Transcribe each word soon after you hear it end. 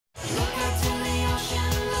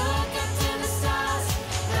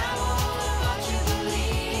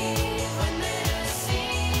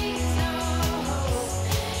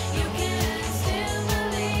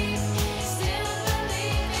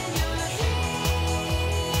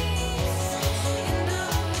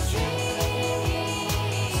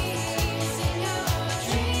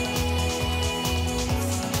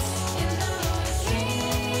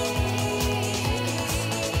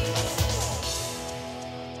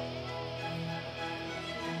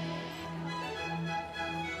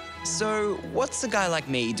So, what's a guy like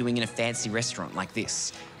me doing in a fancy restaurant like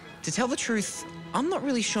this? To tell the truth, I'm not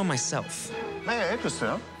really sure myself. May I help you,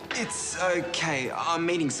 sir? It's okay. I'm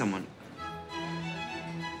meeting someone.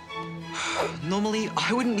 Normally,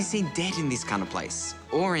 I wouldn't be seen dead in this kind of place,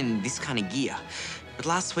 or in this kind of gear. But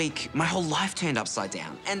last week, my whole life turned upside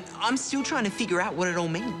down, and I'm still trying to figure out what it all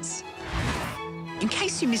means. In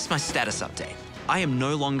case you missed my status update, I am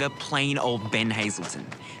no longer plain old Ben Hazelton.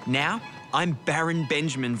 Now, I'm Baron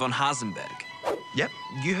Benjamin von Hasenberg. Yep,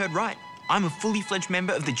 you heard right. I'm a fully fledged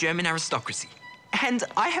member of the German aristocracy. And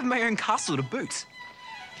I have my own castle to boot.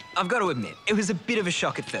 I've got to admit, it was a bit of a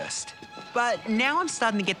shock at first. But now I'm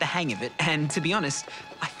starting to get the hang of it, and to be honest,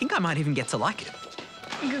 I think I might even get to like it.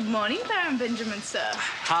 Good morning, Baron Benjamin, sir.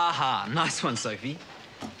 Ha ha, nice one, Sophie.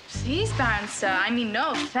 Please, Baron, sir. I mean,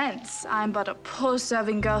 no offense. I'm but a poor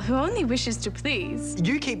serving girl who only wishes to please.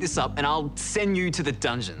 You keep this up and I'll send you to the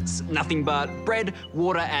dungeons. Nothing but bread,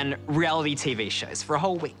 water, and reality TV shows for a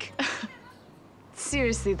whole week.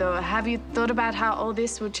 Seriously, though, have you thought about how all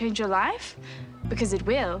this will change your life? Because it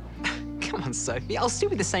will. Come on, Sophie. I'll still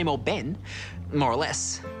be the same old Ben, more or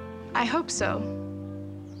less. I hope so.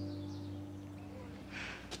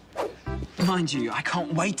 Mind you, I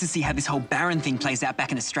can't wait to see how this whole Baron thing plays out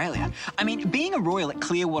back in Australia. I mean, being a royal at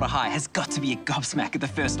Clearwater High has got to be a gobsmack at the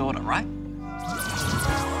First Order, right?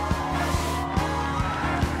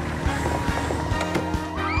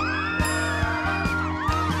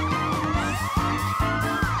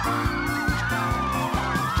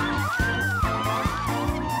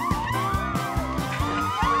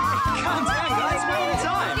 Calm down, guys. We're on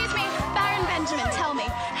time. Excuse me, Baron Benjamin, tell me,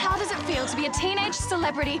 how does it feel to be a teenage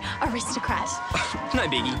celebrity aristocrat? No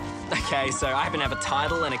biggie. Okay, so I happen to have a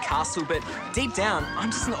title and a castle, but deep down, I'm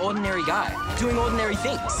just an ordinary guy, doing ordinary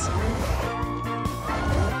things.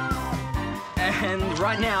 And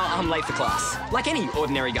right now, I'm late for class, like any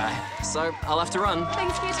ordinary guy. So I'll have to run.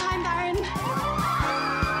 Thanks for your time, Baron.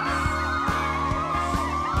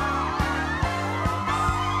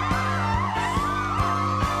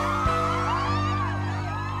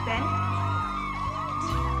 Ben?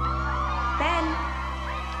 Ben?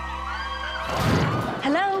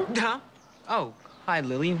 Hello? Huh? Oh, hi,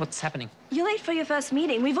 Lily. What's happening? You're late for your first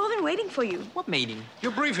meeting. We've all been waiting for you. What meeting?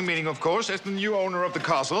 Your briefing meeting, of course, as the new owner of the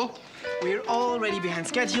castle. We're already behind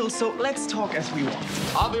schedule, so let's talk as we want.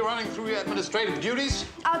 I'll be running through your administrative duties.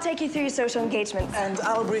 I'll take you through your social engagements. And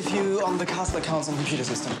I'll brief you on the castle accounts and computer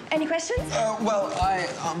system. Any questions?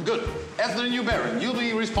 Good. As the new baron, you'll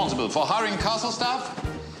be responsible for hiring castle staff,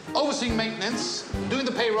 overseeing maintenance, doing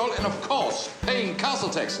the payroll, and, of course, paying castle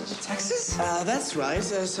taxes. Taxes? That's right.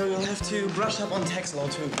 So you'll have to brush up on tax law,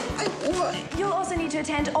 too. You'll also need to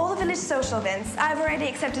attend all the village social events. I've already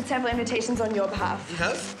accepted several invitations on your behalf. You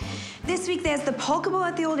have? This week, there's the polka ball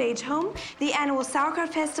at the old age home, the annual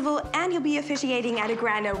sauerkraut festival, and you'll be officiating at a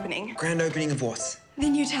grand opening. Grand opening of what? The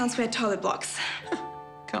new town square toilet blocks.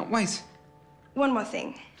 Can't wait. One more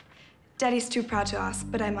thing. Daddy's too proud to ask,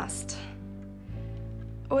 but I must.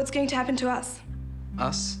 What's going to happen to us?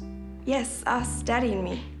 Us? Yes, us, Daddy and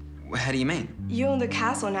me. How do you mean? You own the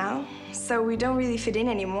castle now, so we don't really fit in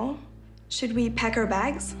anymore. Should we pack our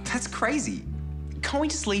bags? That's crazy. Can't we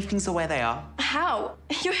just leave things the way they are? How?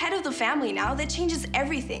 You're head of the family now. That changes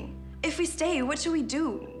everything. If we stay, what should we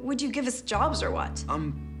do? Would you give us jobs or what?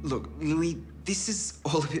 Look, Lily, this is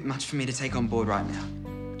all a bit much for me to take on board right now.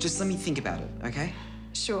 Just let me think about it, okay?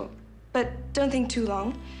 Sure, but don't think too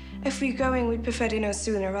long. If we're going, we'd prefer to know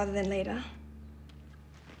sooner rather than later.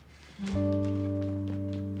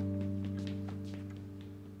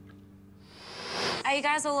 Are you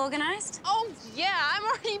guys all organized? Oh, yeah, I'm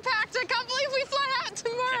already packed. I can't believe we fly out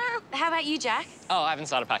tomorrow. How about you, Jack? Oh, I haven't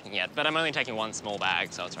started packing yet, but I'm only taking one small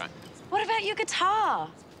bag, so it's right. What about your guitar?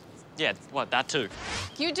 Yeah, what, that too?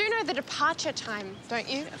 You do know the departure time, don't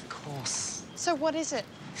you? Of course. So what is it?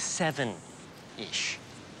 7-ish.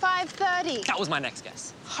 5:30. That was my next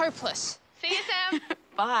guess. Hopeless. See you, Sam.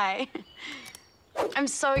 Bye. I'm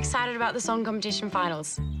so excited about the song competition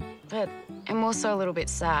finals, but I'm also a little bit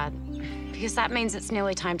sad because that means it's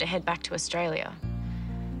nearly time to head back to Australia.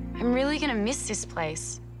 I'm really gonna miss this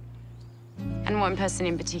place, and one person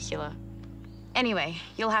in particular. Anyway,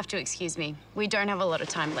 you'll have to excuse me. We don't have a lot of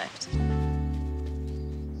time left.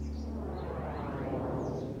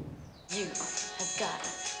 You have gotta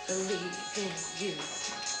believe in you.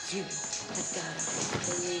 You have gotta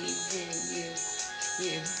believe in you.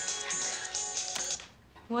 You.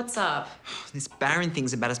 What's up? This Baron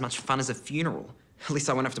thing's about as much fun as a funeral. At least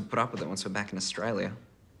I won't have to put up with it once we're back in Australia.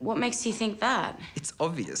 What makes you think that? It's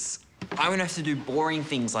obvious. I won't have to do boring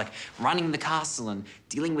things like running the castle and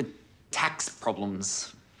dealing with tax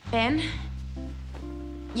problems. Ben,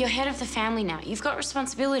 You're head of the family now. You've got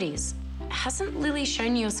responsibilities. Hasn't Lily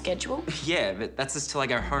shown you your schedule? Yeah, but that's just till I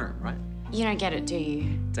go home, right? You don't get it, do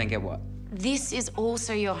you? Don't get what? This is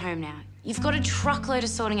also your home now. You've got a truckload of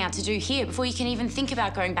sorting out to do here before you can even think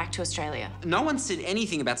about going back to Australia. No one said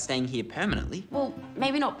anything about staying here permanently. Well,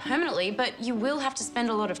 maybe not permanently, but you will have to spend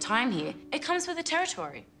a lot of time here. It comes with the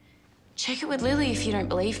territory. Check it with Lily if you don't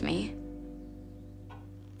believe me.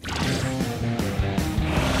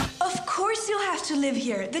 Of course you'll have to live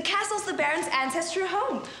here. The castle's the Baron's ancestral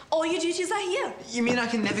home. All your duties are here. You mean I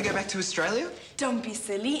can never go back to Australia? Don't be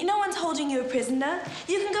silly. No one's holding you a prisoner.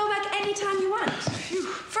 You can go back anytime you want. Phew.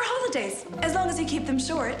 For holidays, as long as you keep them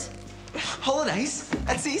short. Holidays?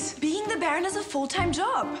 That's it? Being the Baron is a full-time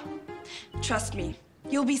job. Trust me,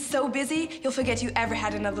 you'll be so busy, you'll forget you ever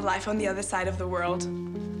had another life on the other side of the world.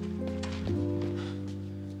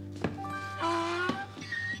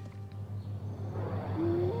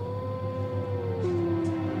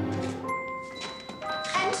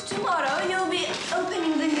 And tomorrow, you'll be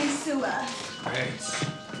opening the new sewer. Great.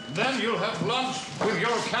 Then you'll have lunch with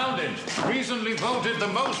your accountant, recently voted the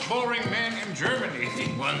most boring man in Germany.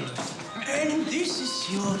 Wonderful. And this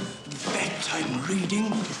is your bedtime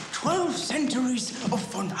reading. 12 centuries of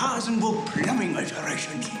von Hasenburg plumbing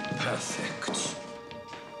alteration. Perfect.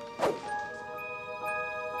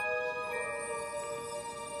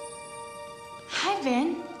 Hi,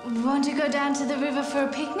 Ben. Want to go down to the river for a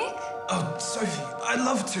picnic? Oh, Sophie, I'd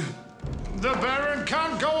love to. The Baron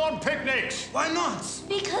can't go on picnics. Why not?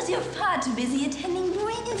 Because you're far too busy attending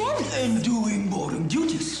boring events. And doing boring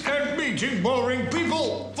duties. And meeting boring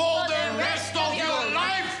people for the rest of your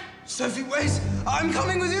life. Sophie, wait. I'm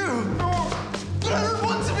coming with you. But I don't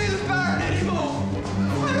want to be the Baron anymore.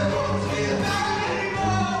 I don't want to be the Baron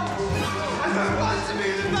anymore. I don't want to be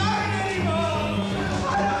the Baron anymore.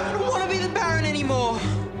 I don't want to be the Baron anymore.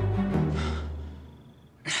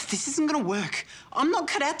 This isn't gonna work. I'm not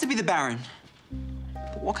cut out to be the Baron.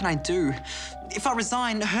 But what can I do? If I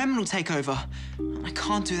resign, Herman will take over. And I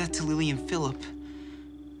can't do that to Lily and Philip.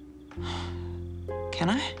 Can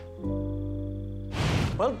I?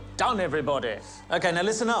 Well done, everybody. Okay, now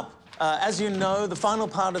listen up. As you know, the final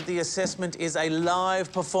part of the assessment is a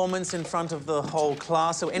live performance in front of the whole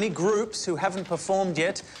class. So any groups who haven't performed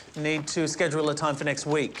yet need to schedule a time for next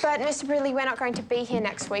week. But, Mr. Briley, we're not going to be here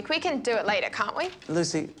next week. We can do it later, can't we?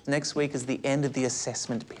 Lucy, next week is the end of the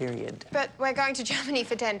assessment period. But we're going to Germany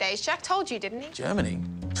for 10 days. Jack told you, didn't he? Germany?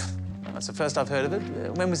 That's the first I've heard of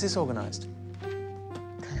it. When was this organised?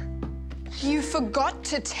 You forgot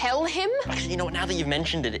to tell him? Actually, you know what? Now that you've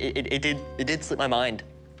mentioned it, it did slip my mind.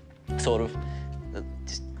 Sort of.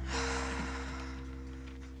 Just...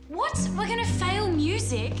 What? We're gonna fail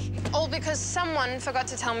music? All because someone forgot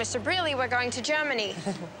to tell Mr. Briley we're going to Germany.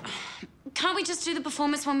 Can't we just do the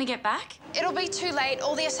performance when we get back? It'll be too late.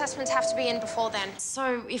 All the assessments have to be in before then.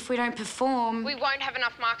 So if we don't perform... We won't have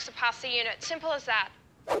enough marks to pass the unit. Simple as that.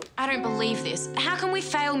 I don't believe this. How can we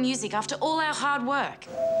fail music after all our hard work?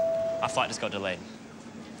 Our flight just got delayed.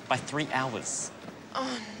 By 3 hours.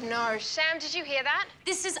 Oh, no. Sam, did you hear that?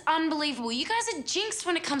 This is unbelievable. You guys are jinxed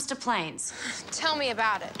when it comes to planes. Tell me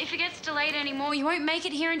about it. If it gets delayed anymore, you won't make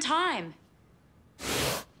it here in time.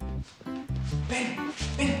 Ben,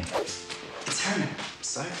 it's Herman.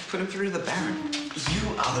 So put him through to the Baron.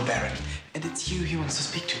 You are the Baron, and it's you he wants to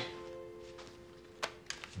speak to.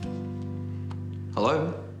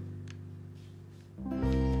 Hello?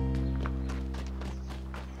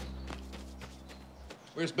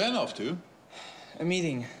 Where's Ben off to? A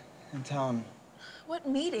meeting in town. What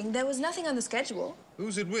meeting? There was nothing on the schedule.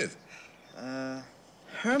 Who's it with?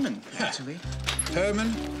 Herman, actually. Herman?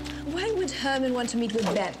 Why would Herman want to meet with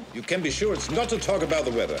Ben? You can be sure it's not to talk about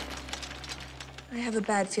the weather. I have a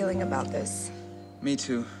bad feeling about this. Me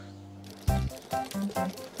too.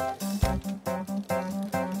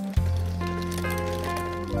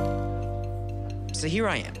 So here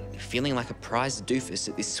I am, feeling like a prize doofus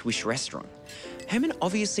at this Swiss restaurant. Herman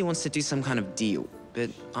obviously wants to do some kind of deal, but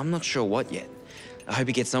I'm not sure what yet. I hope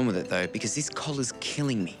he gets on with it, though, because this collar's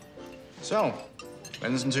killing me. So,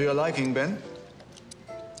 anything to your liking, Ben?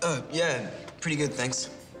 Yeah, pretty good, thanks.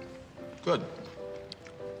 Good.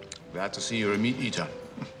 Glad to see you're a meat eater.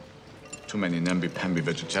 Too many namby-pamby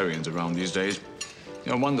vegetarians around these days.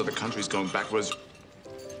 No wonder the country's going backwards.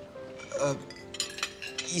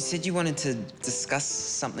 You said you wanted to discuss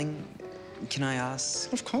something. Can I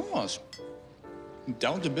ask? Of course.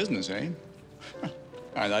 Down to business, eh?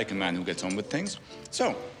 I like a man who gets on with things.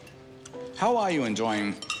 So, how are you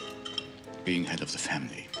enjoying being head of the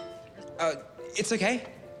family? It's okay.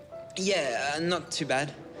 Yeah, not too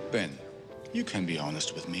bad. Ben, you can be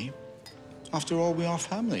honest with me. After all, we are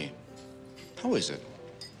family. How is it?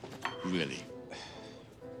 Really?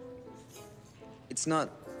 It's not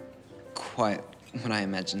quite what I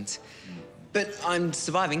imagined. But I'm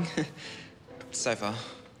surviving. So far.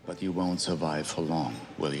 But you won't survive for long,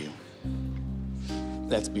 will you?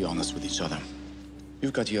 Let's be honest with each other.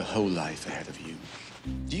 You've got your whole life ahead of you.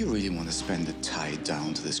 Do you really want to spend it tied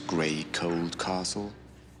down to this grey, cold castle?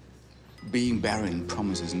 Being Baron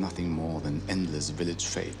promises nothing more than endless village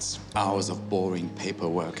fates, hours of boring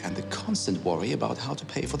paperwork, and the constant worry about how to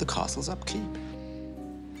pay for the castle's upkeep.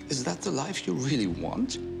 Is that the life you really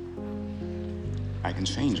want? I can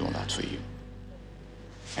change all that for you.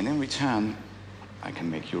 And in return, I can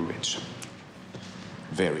make you rich.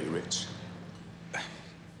 Very rich.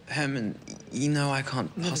 Herman, you know I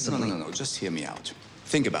can't possibly... No. Just hear me out.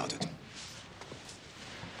 Think about it.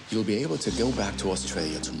 You'll be able to go back to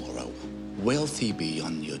Australia tomorrow, wealthy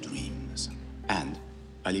beyond your dreams. And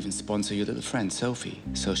I'll even sponsor your little friend, Sophie,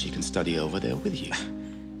 so she can study over there with you.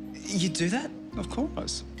 You do that? Of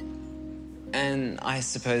course. And I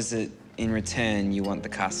suppose that in return you want the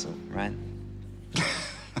castle, right?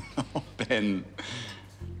 Oh, Ben,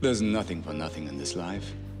 there's nothing for nothing in this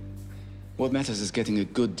life. What matters is getting a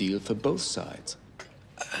good deal for both sides.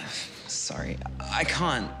 Sorry, I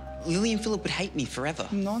can't. Lily and Philip would hate me forever.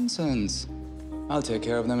 Nonsense. I'll take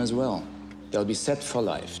care of them as well. They'll be set for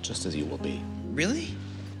life, just as you will be. Really?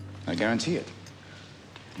 I guarantee it.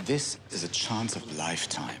 This is a chance of a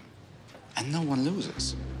lifetime, and no one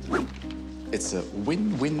loses. It's a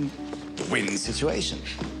win-win-win situation.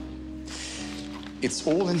 It's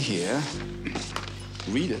all in here.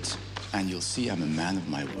 Read it, and you'll see I'm a man of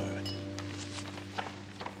my word.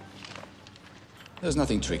 There's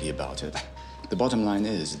nothing tricky about it. The bottom line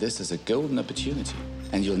is, this is a golden opportunity,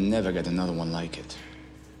 and you'll never get another one like it.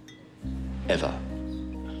 Ever.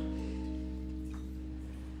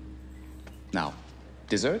 Now,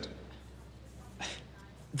 dessert?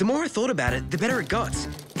 The more I thought about it, the better it got.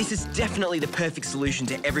 This is definitely the perfect solution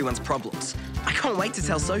to everyone's problems. I can't wait to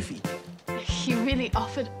tell Sophie. He really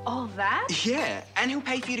offered all that? Yeah, and he'll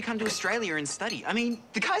pay for you to come to Australia and study. I mean,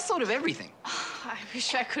 the guy's thought of everything. I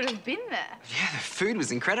wish I could have been there. Yeah, the food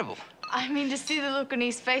was incredible. I mean, to see the look on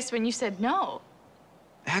his face when you said no.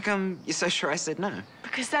 How come you're so sure I said no?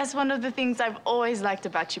 Because that's one of the things I've always liked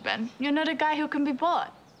about you, Ben. You're not a guy who can be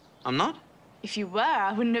bought. I'm not? If you were,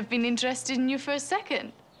 I wouldn't have been interested in you for a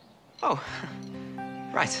second. Oh,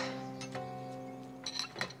 right.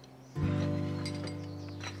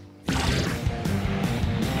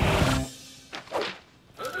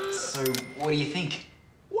 So, what do you think?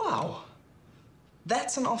 Wow.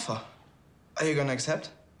 That's an offer. Are you gonna accept?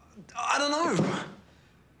 I don't know.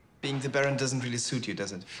 Being the Baron doesn't really suit you,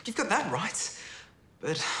 does it? You've got that right.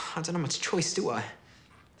 But I don't have much choice, do I?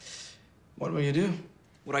 What will you do?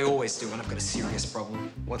 What I always do when I've got a serious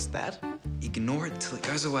problem. What's that? Ignore it till it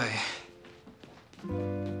goes away.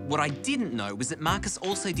 What I didn't know was that Marcus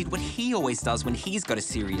also did what he always does when he's got a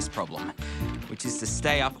serious problem, which is to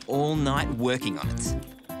stay up all night working on it.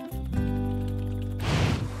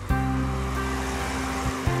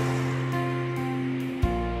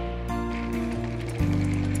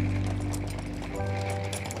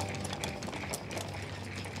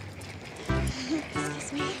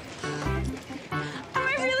 Excuse me? Am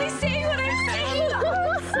I really seeing what I'm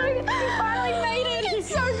seeing? You finally made it. It's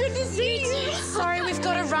so good to see you. Sorry, we've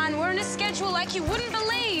got to run. We're on a schedule like you wouldn't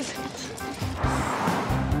believe.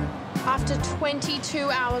 After 22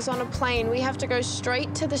 hours on a plane, we have to go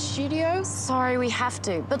straight to the studio? Sorry, we have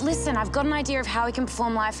to. But listen, I've got an idea of how we can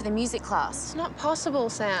perform live for the music class. It's not possible,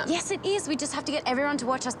 Sam. Yes, it is. We just have to get everyone to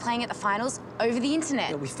watch us playing at the finals over the internet.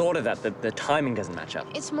 Yeah, we thought of that, but the timing doesn't match up.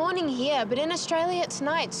 It's morning here, but in Australia it's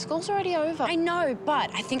night. School's already over. I know,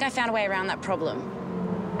 but I think I found a way around that problem.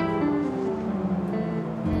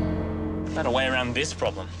 Not a way around this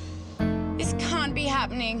problem. This can't be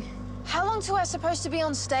happening. How long till we're supposed to be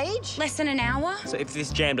on stage? Less than an hour? So if this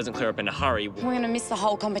jam doesn't clear up in a hurry... We're gonna miss the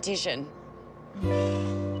whole competition.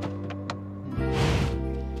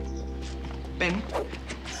 Ben,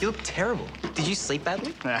 you look terrible. Did you sleep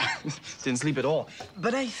badly? Didn't sleep at all.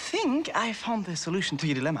 But I think I found the solution to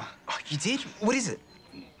your dilemma. Oh, you did? What is it?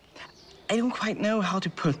 I don't quite know how to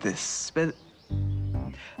put this, but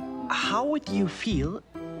how would you feel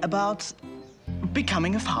about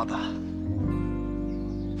becoming a father?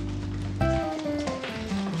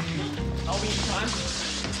 Are we in time?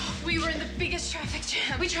 We were in the biggest traffic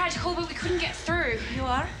jam. We tried to call, but we couldn't get through. You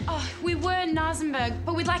are? Oh, we were in Nasenberg,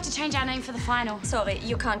 but we'd like to change our name for the final. Sorry,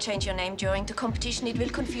 you can't change your name during the competition. It will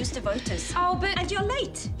confuse the voters. Oh, but... And you're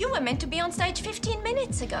late. You were meant to be on stage 15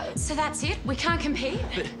 minutes ago. So that's it? We can't compete?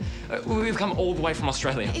 But we've come all the way from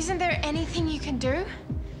Australia. Isn't there anything you can do?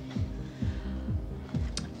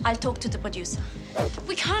 I'll talk to the producer.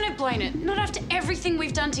 We can't have blown it. Not after everything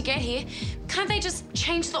we've done to get here. Can't they just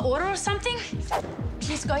change the order or something?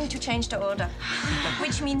 He's going to change the order,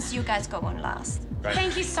 which means you guys go on last. Right.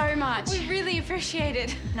 Thank you so much. We really appreciate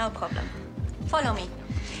it. No problem. Follow me.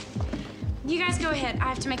 You guys go ahead. I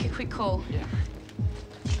have to make a quick call. Yeah.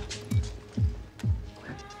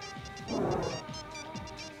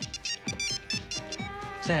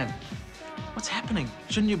 Sam, what's happening?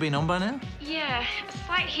 Shouldn't you have been on by now? Yeah, a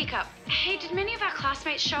slight hiccup. Hey, did many of our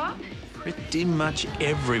classmates show up? Pretty much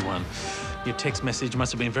everyone. Your text message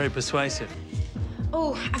must have been very persuasive.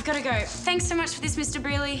 Oh, I've got to go. Thanks so much for this, Mr.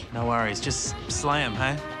 Brearley. No worries, just slay 'em,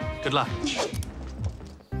 hey? Good luck.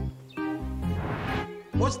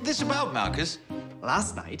 What's this about, Marcus?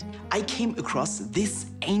 Last night, I came across this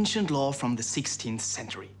ancient law from the 16th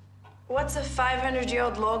century. What's a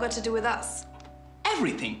 500-year-old law got to do with us?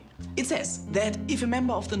 Everything. It says that if a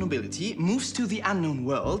member of the nobility moves to the unknown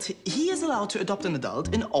world, he is allowed to adopt an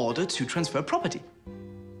adult in order to transfer property.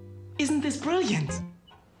 Isn't this brilliant?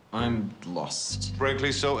 I'm lost.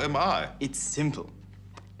 Frankly, so am I. It's simple.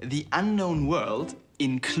 The unknown world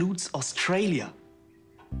includes Australia.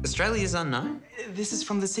 Australia's unknown? This is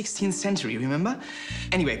from the 16th century, remember?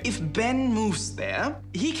 Anyway, if Ben moves there,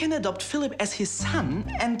 he can adopt Philip as his son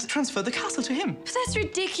and transfer the castle to him. But that's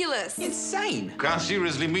ridiculous. Insane. Can't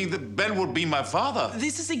seriously mean that Ben would be my father.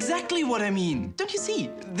 This is exactly what I mean. Don't you see?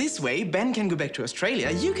 This way, Ben can go back to Australia,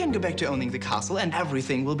 you can go back to owning the castle, and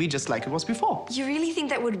everything will be just like it was before. You really think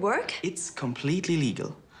that would work? It's completely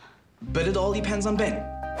legal. But it all depends on Ben.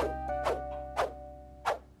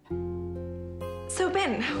 So,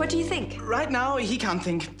 Ben, what do you think? Right now, he can't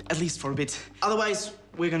think, at least for a bit. Otherwise,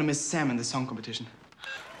 we're gonna miss Sam in the song competition.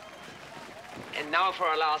 And now for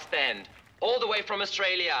our last band. All the way from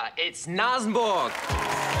Australia, it's Nasenburg.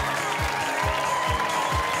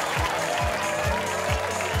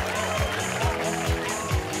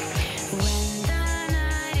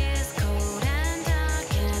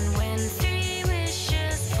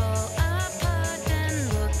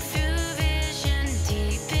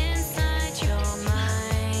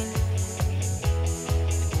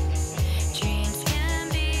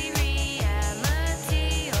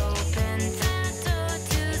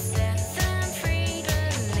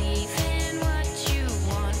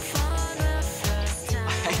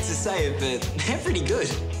 Say it, but they're pretty good.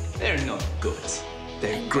 They're not good.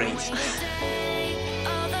 They're great.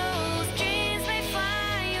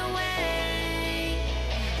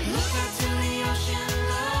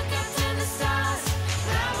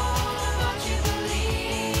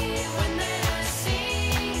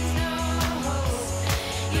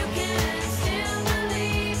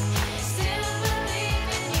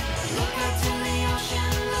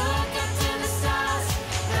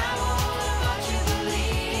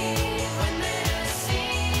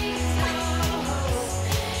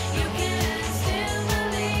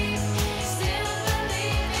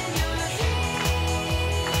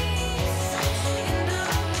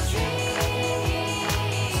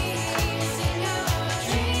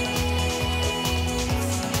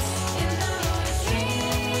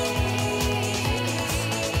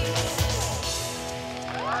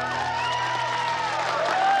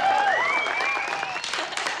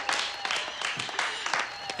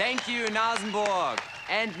 Thank you, Nasenburg.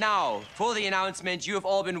 And now, for the announcement you have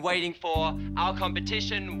all been waiting for, our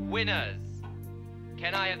competition winners.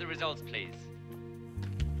 Can I have the results, please?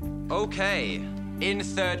 Okay, in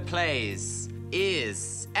third place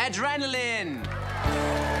is Adrenaline.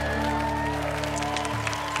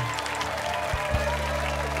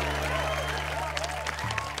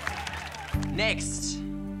 Next,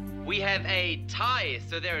 we have a tie,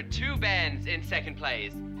 so there are two bands in second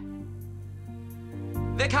place.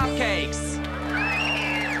 The Cupcakes.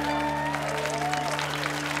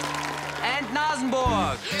 And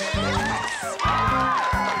Nasenburg. Yes!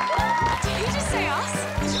 Did you just say us?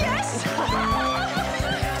 Yes!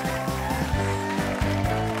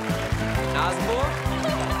 Nasenburg.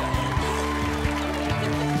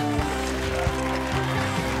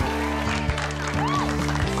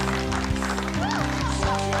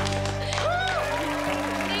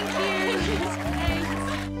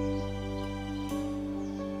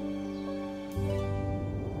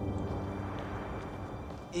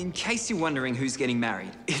 In case you're wondering who's getting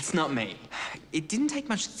married, it's not me. It didn't take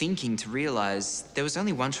much thinking to realize there was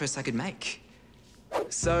only one choice I could make.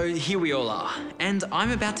 So here we all are, and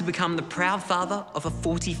I'm about to become the proud father of a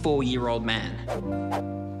 44-year-old man.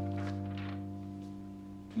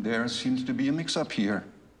 There seems to be a mix-up here.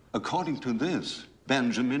 According to this,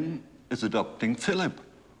 Benjamin is adopting Philip.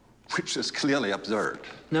 which is clearly absurd.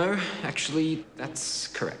 No, actually, that's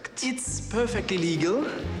correct. It's perfectly legal.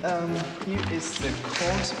 Here is the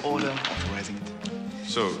court order authorizing it.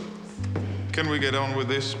 So, can we get on with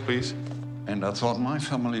this, please? And I thought my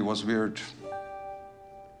family was weird.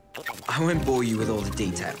 I won't bore you with all the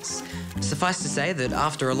details. Suffice to say that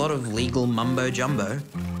after a lot of legal mumbo-jumbo,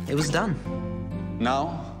 it was done.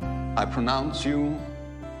 Now, I pronounce you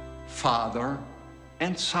father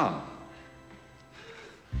and son.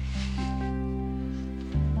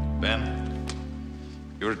 Ben,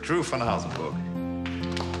 you're a true Van Hazenburg.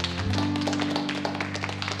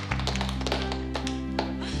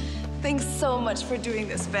 Thanks so much for doing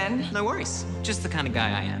this, Ben. No worries. Just the kind of guy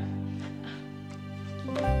I am.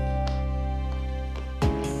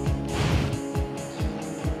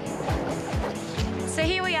 So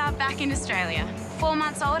here we are back in Australia, 4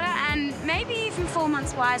 months older and maybe even 4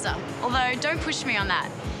 months wiser, although don't push me on that.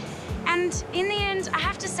 And in the end, I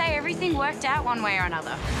have to say everything worked out one way or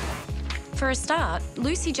another. For a start,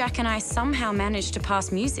 Lucy, Jack and I somehow managed to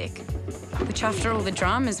pass music, which after all the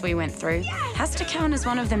dramas we went through, has to count as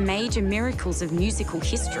one of the major miracles of musical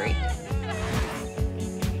history.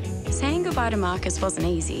 Saying goodbye to Marcus wasn't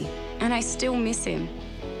easy, and I still miss him.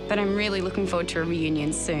 But I'm really looking forward to a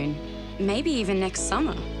reunion soon. Maybe even next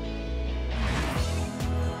summer.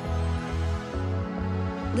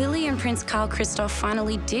 Lily and Prince Carl Christoph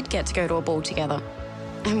finally did get to go to a ball together,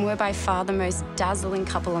 and were by far the most dazzling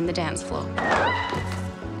couple on the dance floor.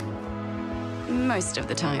 Most of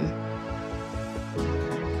the time.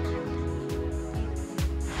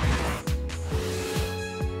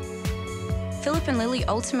 Philip and Lily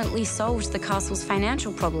ultimately solved the castle's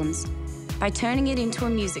financial problems by turning it into a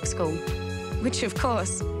music school, which of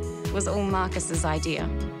course was all Marcus's idea.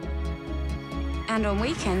 And on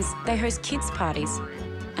weekends, they host kids' parties,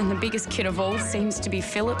 and the biggest kid of all seems to be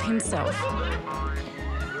Philip himself.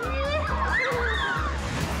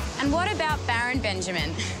 And what about Baron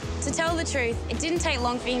Benjamin? To tell the truth, it didn't take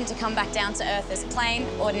long for him to come back down to earth as plain,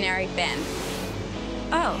 ordinary Ben.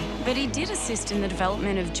 Oh, but he did assist in the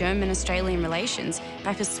development of German-Australian relations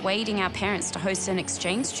by persuading our parents to host an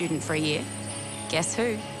exchange student for a year. Guess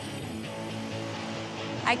who?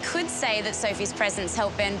 I could say that Sophie's presence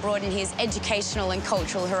helped Ben broaden his educational and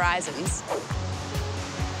cultural horizons.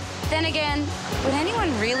 Then again, would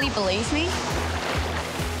anyone really believe me?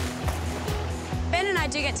 Ben and I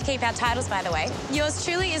do get to keep our titles, by the way. Yours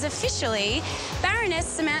truly is officially Baroness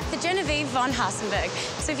Samantha Genevieve von Hasenberg.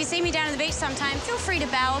 So if you see me down at the beach sometime, feel free to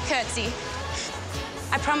bow or curtsy.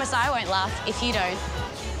 I promise I won't laugh if you don't.